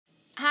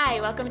Hi,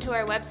 welcome to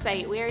our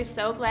website. We are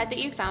so glad that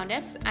you found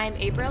us. I'm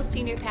April,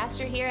 Senior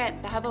Pastor here at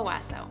the Hub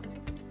Owosso.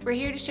 We're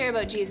here to share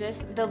about Jesus,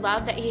 the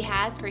love that He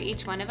has for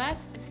each one of us,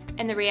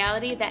 and the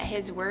reality that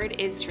His Word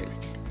is truth.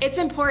 It's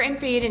important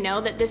for you to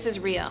know that this is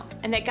real,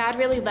 and that God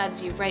really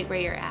loves you right where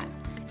you're at.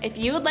 If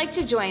you would like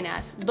to join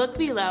us, look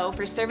below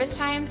for service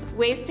times,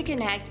 ways to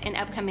connect, and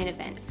upcoming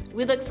events.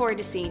 We look forward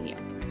to seeing you.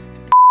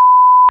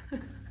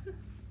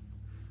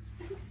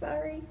 I'm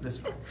sorry. That's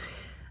fine.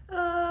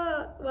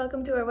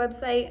 Welcome to our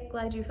website.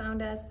 Glad you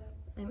found us.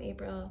 I'm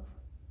April,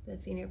 the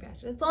Senior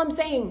Pastor. That's all I'm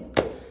saying.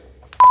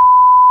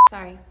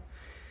 Sorry.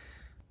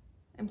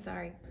 I'm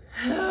sorry.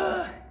 If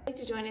you'd like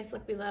to join us,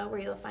 look below where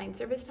you'll find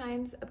service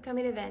times,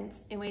 upcoming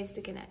events, and ways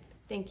to connect.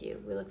 Thank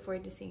you. We look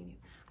forward to seeing you.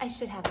 I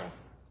should have this.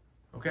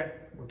 Okay,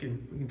 we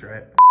can try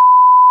it.